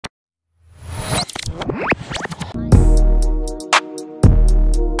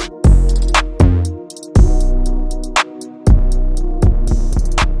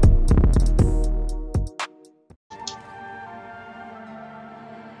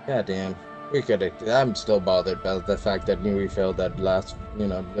God damn. We could have. I'm still bothered about the fact that Nui failed that last,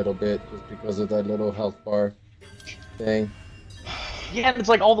 little bit just because of that little health bar thing. Yeah, and it's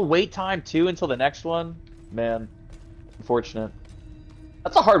like all the wait time too until the next one. Man, unfortunate.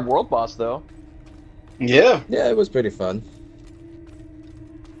 That's a hard world boss though. Yeah. Yeah, it was pretty fun.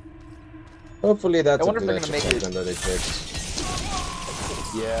 Hopefully I that's a wonder if they're glitch gonna or make it. something that they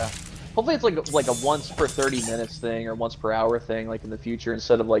fixed. Yeah. Hopefully it's like a once per 30 minutes thing or once per hour thing, like in the future,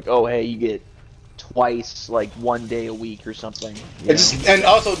 instead of like, oh hey, you get twice, like 1 day a week or something. It's just, and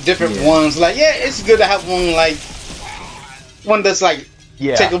also different Yeah. ones. Like, yeah, it's good to have one that's like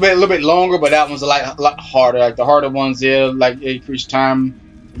Yeah. take a little bit longer, but that one's a lot harder. Like the harder ones, yeah, like they increase time,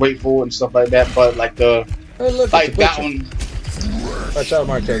 wait for it and stuff like that. But like Hey, look, it's a like that butcher. one, Watch out,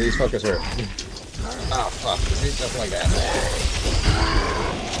 Marquez. These fuckers hurt. Oh, fuck. See, stuff like that.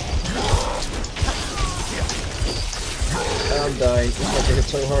 I'm dying. This fucker hit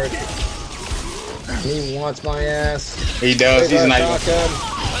so hard. He wants my ass. he does. Hey, He's not shock even. him.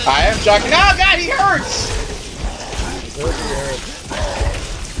 I am shocking. Oh God, he hurts. Look, he hurts.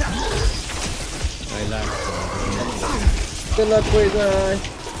 I laughed. Good luck, Quasar.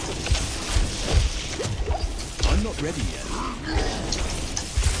 I'm not ready yet.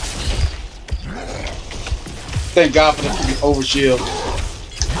 Thank God for the freaking overshield.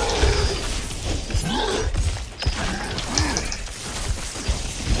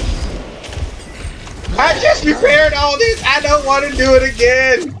 I just repaired all this. I don't want to do it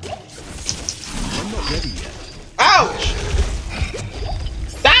again. I'm not ready yet. Ouch!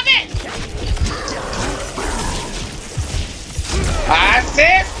 Stop it! I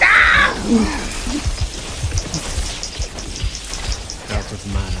said stop! Out of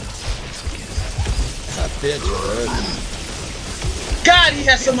mana. That bitch hurt. God, he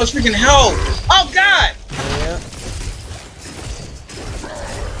has so much freaking health. Oh God! Yeah.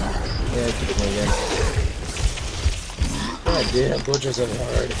 Yeah, keep it again. God damn, butchers are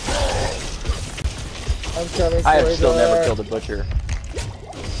hard. I'm coming for I have you, still never Dar. killed a butcher.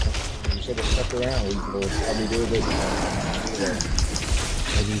 You should have stuck around. We will probably do this.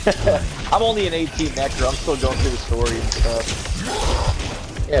 I'm only an 18 nectar. I'm still going through the story and stuff.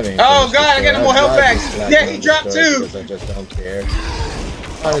 Yeah, man. Oh, God, I got no more health packs. Yeah, he dropped two. Because I just don't care.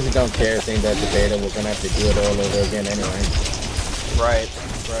 I honestly don't care seeing that the beta. We're going to have to do it all over again anyway. Right,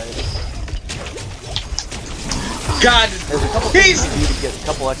 right. God, There's a couple things you need to get a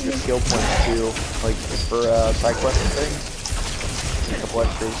couple extra skill points too, like for side quests and things. A couple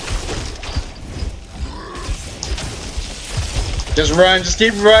extras. just run, just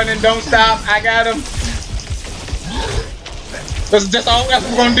keep running, don't stop. I got him. That's all that's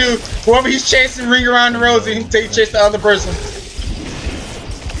what we're gonna do. Whoever he's chasing, ring around the rosy until he chase the other person.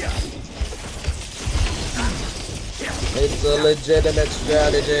 It's a legitimate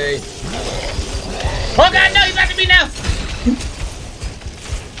strategy. Oh God, no, he's after me now.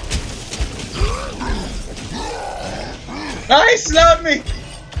 Oh, he slowed me.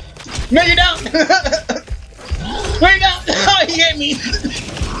 No, you don't. No, you don't. Oh, he hit me.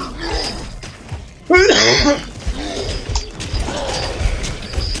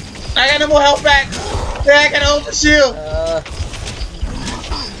 I got no more health back. Yeah, I got an over shield.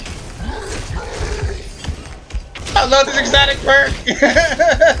 I love this exotic perk.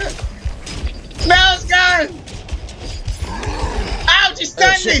 Now it's gone. Ouch, he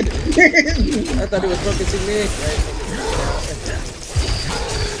stunned me. I thought he was focusing me.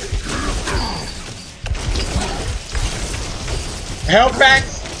 Health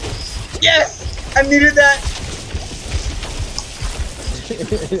packs. Yes, I needed that.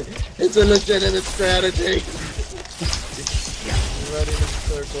 It's a legitimate strategy. Running in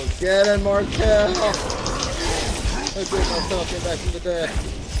circles. Get him, Markel. Let's get myself get back from the dead.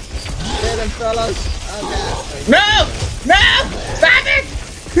 Get him, fellas. No! No! Stop it!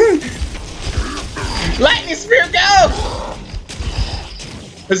 Lightning spear, go!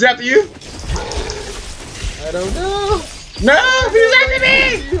 Is that after you? I don't know. No! He's after me!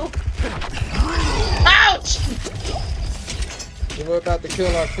 Ouch! We're about to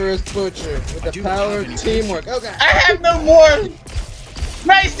kill our first butcher with the power of teamwork. Oh God! I have no more!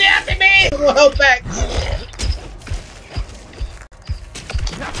 No, he's still after me! We'll help back!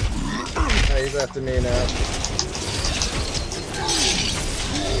 Oh, he's after me now.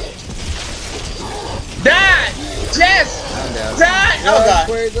 Die! Yes! I'm down. Die! Oh God!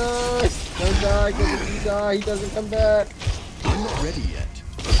 Quasar! Don't die, because if you die, he doesn't come back. I'm not ready yet.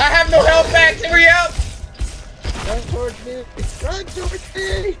 I have no help back! Hurry up! Run towards me! Run towards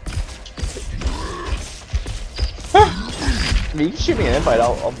me! I mean, you can shoot me an invite.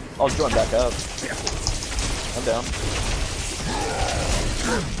 I'll join back up. I'm down.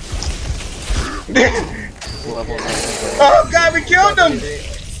 Level 9. Oh god, we killed him!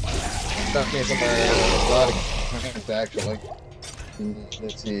 Stuck me some exotic pants, actually.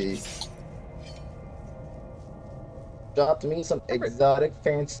 Let's see. Dropped me some exotic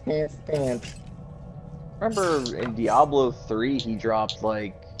pants. Remember in Diablo 3 he dropped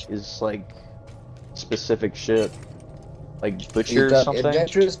like his like specific shit. Like He Butcher or got something?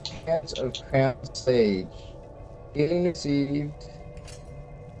 adventurous pants of crown sage. Healing received.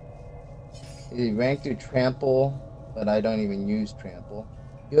 He ranked to trample, but I don't even use trample.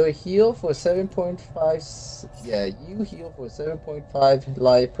 You heal for 7.5. Yeah, you heal for 7.5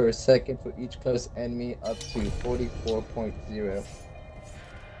 life per second for each close enemy up to 44.0.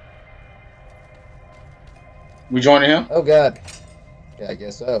 We joining him? Oh god. Yeah, I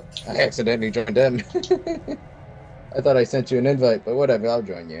guess so. I accidentally joined them. I thought I sent you an invite, but whatever, I'll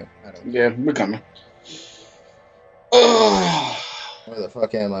join you. I don't Yeah, we're coming. Oh. Where the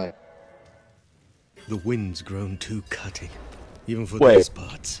fuck am I? The wind's grown too cutting, even for Wait. these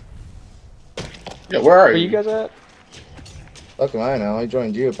parts. Yeah, where are Where you? you guys at? Fuck am I now? I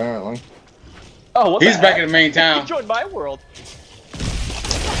joined you apparently. Oh, what He's the back heck? in the main You town. joined my world.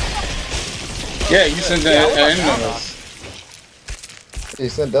 Yeah, you sent Yeah, an what's up, invite. Doc? He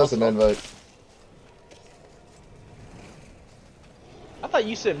sent us an invite. I thought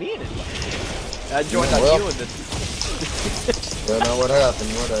you sent me an invite. I joined on Well. you and then. Don't know what happened,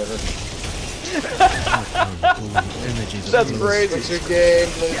 whatever. That's crazy. What's your game,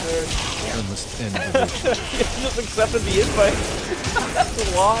 Blizzard? I must end the ritual. You just accepted the invite.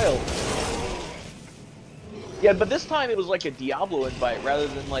 That's wild. Yeah, but this time it was like a Diablo invite rather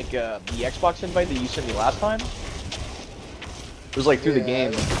than like the Xbox invite that you sent me last time. It was like through the Yeah,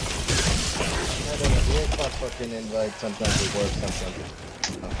 game. I don't know. The Xbox fucking invite, sometimes it works, sometimes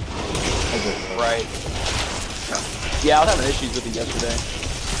it doesn't. Right. Yeah, I was having issues with it yesterday.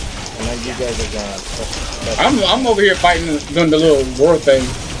 And now you guys are gone. I'm over here fighting, doing the little war thing.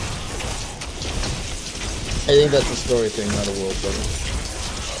 I think that's a story thing, not a world thing.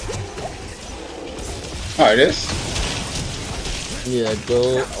 Oh, it is? Yeah,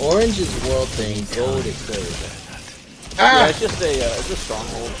 gold. Orange is world thing, gold is story thing. Yeah, Ah! it's just a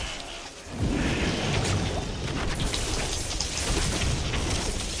stronghold.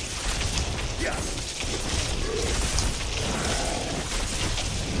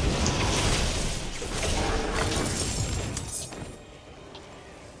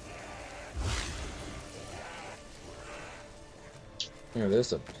 Yeah,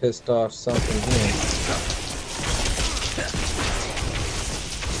 there's a pissed off something here.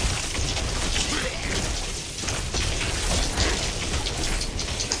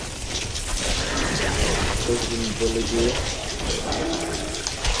 Villager.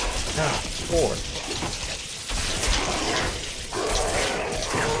 Ah, four.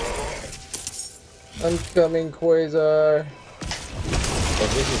 Oncoming Quasar. Oh,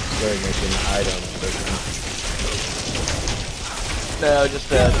 this is start making items. No,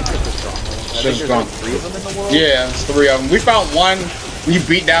 just a stronghold. I think there's like 3 of them in the world. Yeah, it's 3 of them. We found one. When you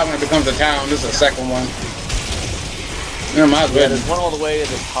beat that one, it becomes a town. This is the second one. Yeah, might as Yeah, well. there's one all the way to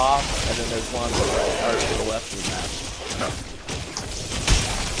the top, and then there's one to the right, or to the left of the map.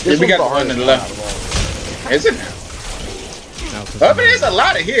 Yeah, we got the one's one to the hardest left. out of all. Is it? Oh, but there's a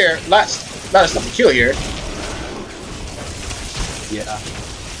lot of here. Lot of stuff to kill here. Yeah.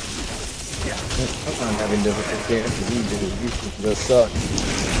 I'm having difficulty because you just suck.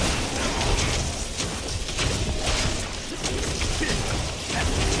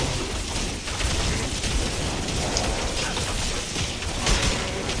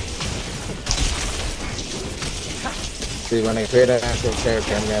 See, when I create an actual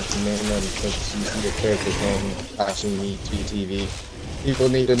character, I'm gonna have to name them since you see the character's name, tatchimttv. People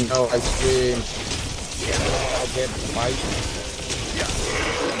need to know I stream. I get fight.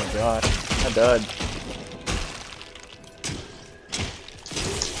 Oh my god. I died.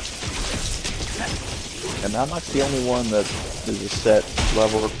 And I'm not the only one that is a set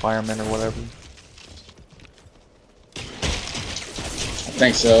level requirement or whatever. I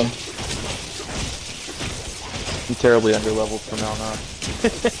think so. I'm terribly underleveled from now on.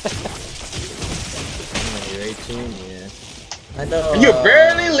 Oh, you're 18, yeah. I know. You're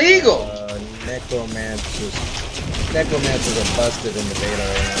barely legal. Necromancers are busted in the beta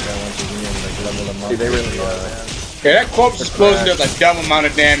right now. I want to like level them up. See, they really are, man. Yeah, that corpse explosion does a dumb amount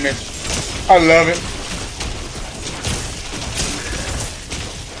of damage. I love it.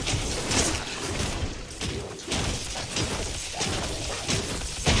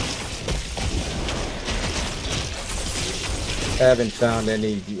 I haven't found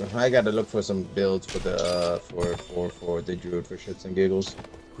any. I gotta look for some builds for the for the druid for shits and giggles.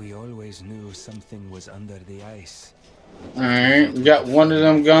 We always knew something was under the ice. Alright, we got one of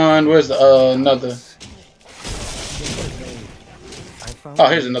them gone. Where's the another? Oh,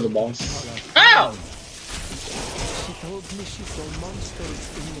 here's another boss. Ow! She told me she saw monsters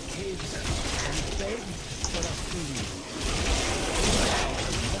in the caves and begged for us to leave.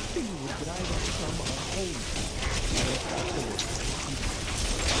 Nothing would drive us from our home.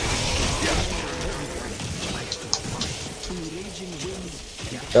 Two raging winds.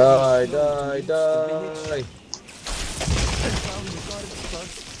 Die. Found the guards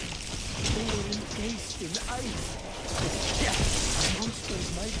first. They were encased in ice. The monsters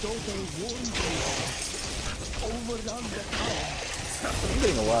my daughter warned me overrun the town. I'm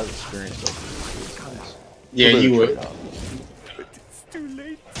getting a lot of experience over this. Yeah, you would. It's too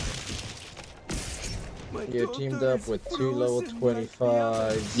late. My You're teamed up with 2 level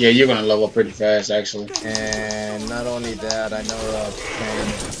 25s. Yeah, you're gonna level up pretty fast, actually. And not only that, I know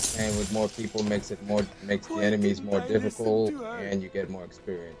playing with more people makes the enemies more difficult, and you get more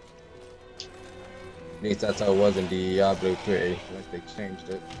experience. At least that's how it was in Diablo 3, like they changed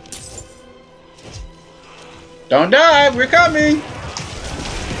it. Don't die, we're coming!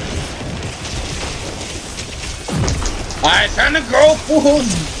 Alright, time to go full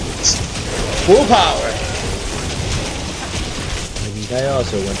power. I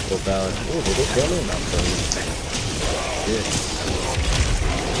also went full power. Ooh, did it kill me? Not so. Yeah.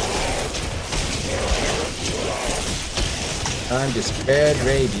 I'm despaired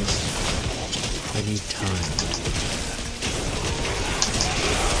rabies. I need time.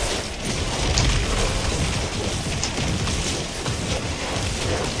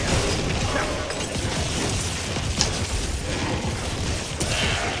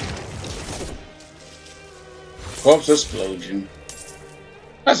 Corpse explosion.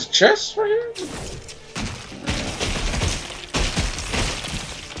 That's a chest right here?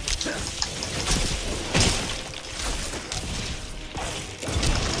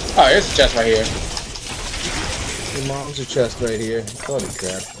 Oh, here's a chest right here. Your mom's a chest right here. Holy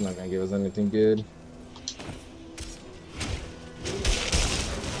crap, it's not gonna give us anything good.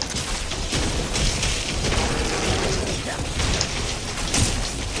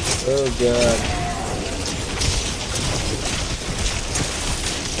 Oh god.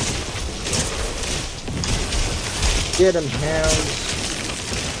 Get him, hounds.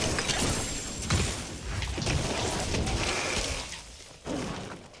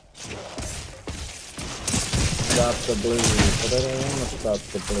 Stop the blizzard, but I don't want to stop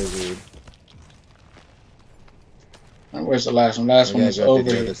the blizzard. Where's the last one? Last one is Go to over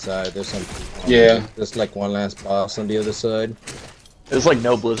the here. other side. There's some. Yeah. There's like one last boss on the other side. There's like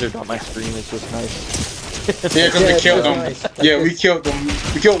no blizzard on my screen. It's just nice. Yeah, because we killed them. Nice. Yeah, we killed them.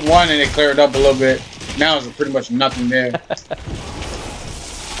 We killed one and it cleared up a little bit. Now there's pretty much nothing there. That's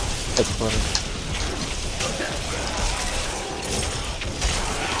funny.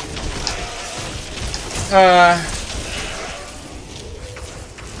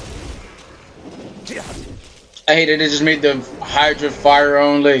 I hate it. They just made the Hydra fire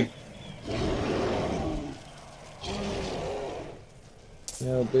only.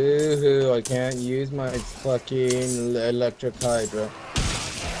 No, boo-hoo, I can't use my fucking electric Hydra.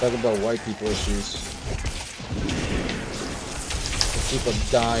 Talk about white people issues. People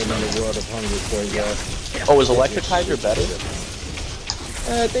dying in the world of hunger for that. Oh, was Electric Hydra better?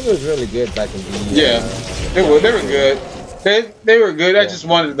 I think it was really good back in the Yeah, they were good. They were good. I just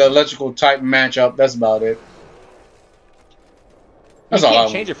wanted the electrical type matchup. That's about it. That's You all.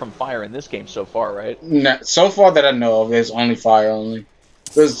 can't change it from fire in this game so far, right? Nah, so far that I know of, it's only fire only.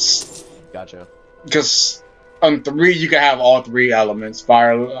 Gotcha. Because on 3 you can have all 3 elements: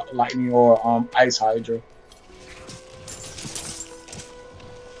 fire, lightning, or ice Hydra.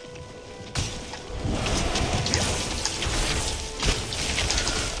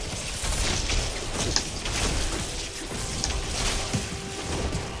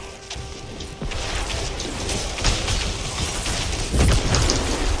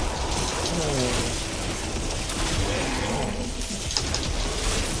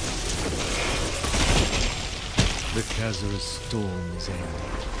 The Khazar's storm is ending.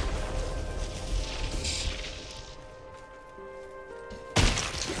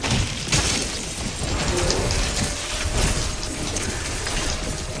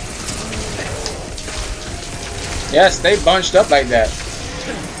 Yes, they bunched up like that.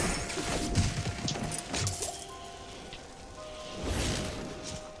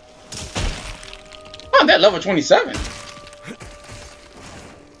 Oh, that level 27.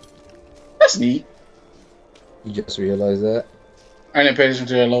 That's neat. You just realized that? I didn't pay attention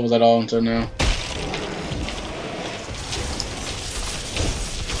to their levels at all until now.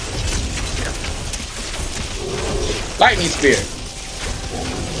 Lightning spear.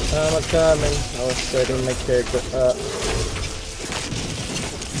 I'm coming. I was setting my character up.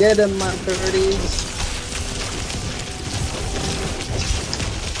 Get him, my birdies.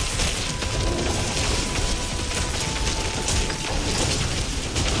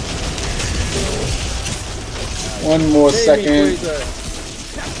 One more second.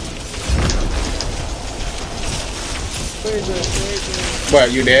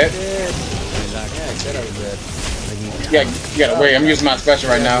 What, you dead? Yeah, I said I was dead. Yeah, you gotta wait. I'm using my special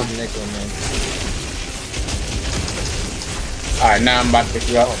right now. Alright, now I'm about to pick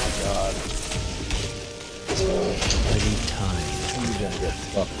you up. Oh my god. I need time. You're gonna get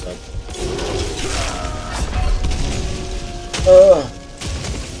fucked up.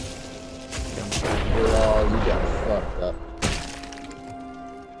 You got fucked up.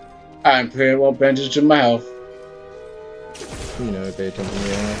 I'm pretty well bandaged to my health. You know, pay attention to me.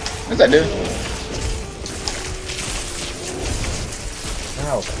 Yes, I do.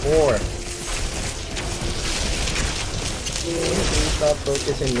 Ow, 4. Please stop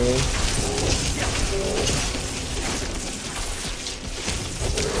focusing me.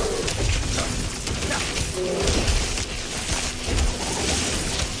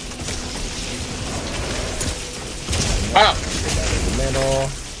 Ah! Middle.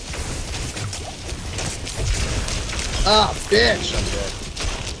 Ah, bitch! I'm dead.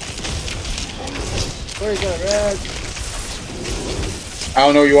 Where's that red? I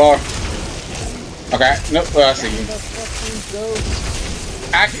don't know who you are. Okay, nope, well, I see you.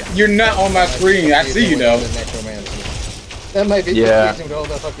 You're not on my screen. I see you though. That might be Yeah. confusing to all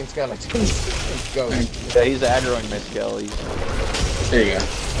the fucking skeletons. Go. Yeah, he's aggroing my skellies. There you go.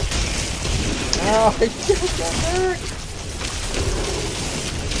 Ow, I just got hurt.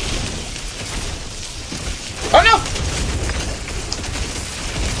 Oh no!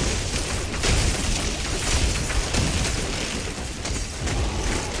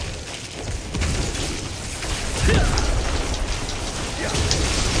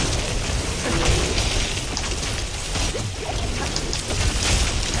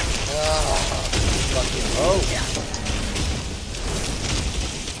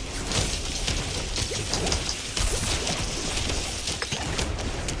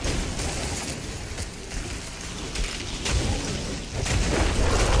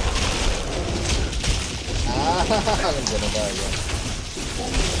 I'm gonna die again.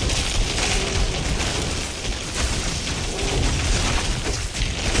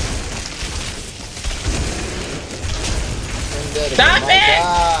 Stop My it!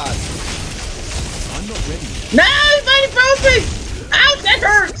 God. I'm not ready yet. No, buddy, broke me! Ouch, that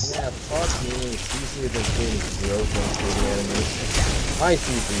hurts! Yeah, fuck me. CC has been broken through the enemies. My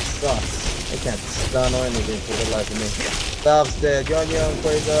CC sucks. I can't stun or anything for the life of me. Stav's dead. You're on your own,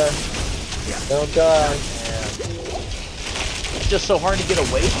 Quasar. Don't die. It's just so hard to get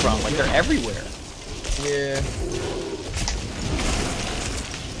away from. Like, they're everywhere. Yeah.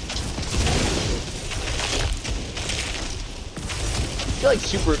 I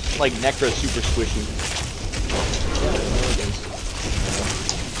feel like Necro's super squishy.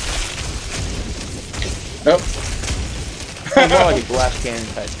 Nope. I'm more like a glass cannon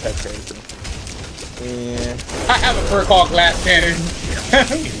type character. Yeah. I have a perk called Glass Cannon.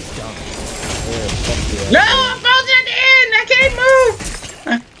 Yeah, fuck yeah. No, I'm frozen at the end! I can't move!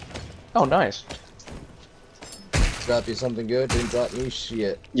 Oh, nice. Drop you something good, didn't drop me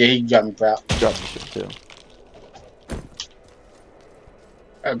shit. Yeah, he got me crap. Drop me shit too.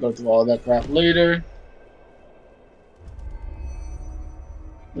 I'll go through all that crap later.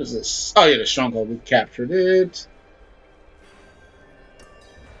 What is this? Oh yeah, the stronghold. We captured it.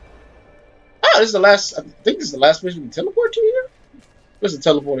 Oh, this is the last. I think this is the last place we can teleport to here. Where's the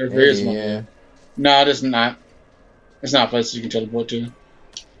teleporter? If there is one. Yeah. No, this is not. It's not a place you can teleport to.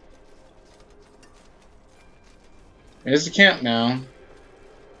 It's the camp now.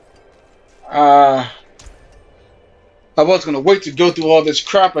 I was gonna wait to go through all this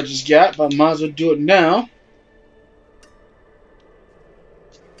crap I just got, but I might as well do it now.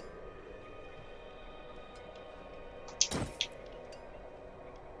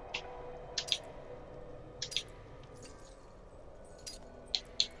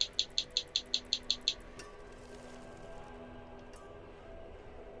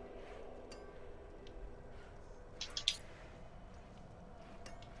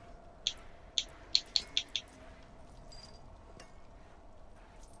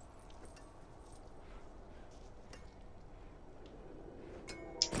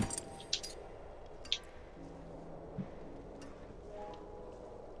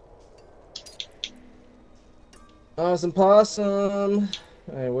 Awesome possum.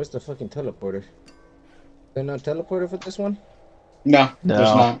 Alright, where's the fucking teleporter? There no teleporter for this one? No, there's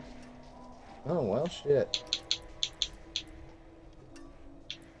No. not. Oh well, shit.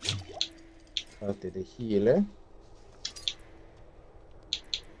 Out to the healer.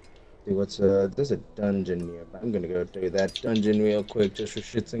 See what's there's a dungeon nearby. I'm gonna go through that dungeon real quick just for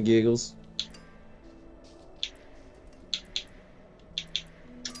shits and giggles.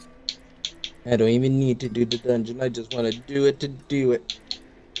 I don't even need to do the dungeon. I just want to do it to do it.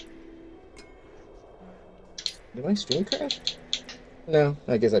 Did my stream crash? No,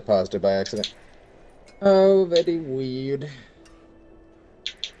 I guess I paused it by accident. Oh, very weird.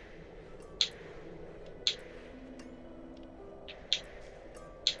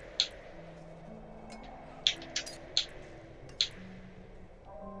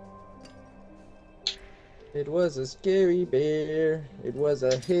 It was a scary bear. It was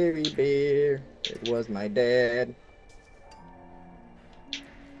a hairy bear. It was my dad.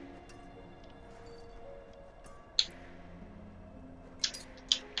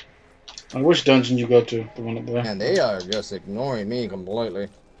 Which dungeon you go to? The one up there. And they are just ignoring me completely.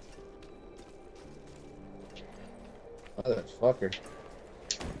 Motherfucker.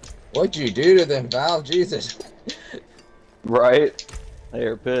 What'd you do to them, Val? Jesus. Right? They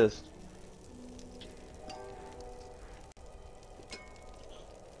are pissed.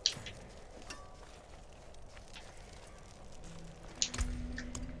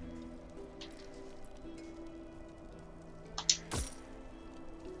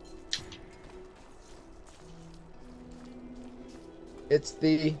 It's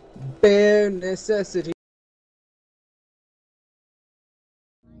the bare necessity.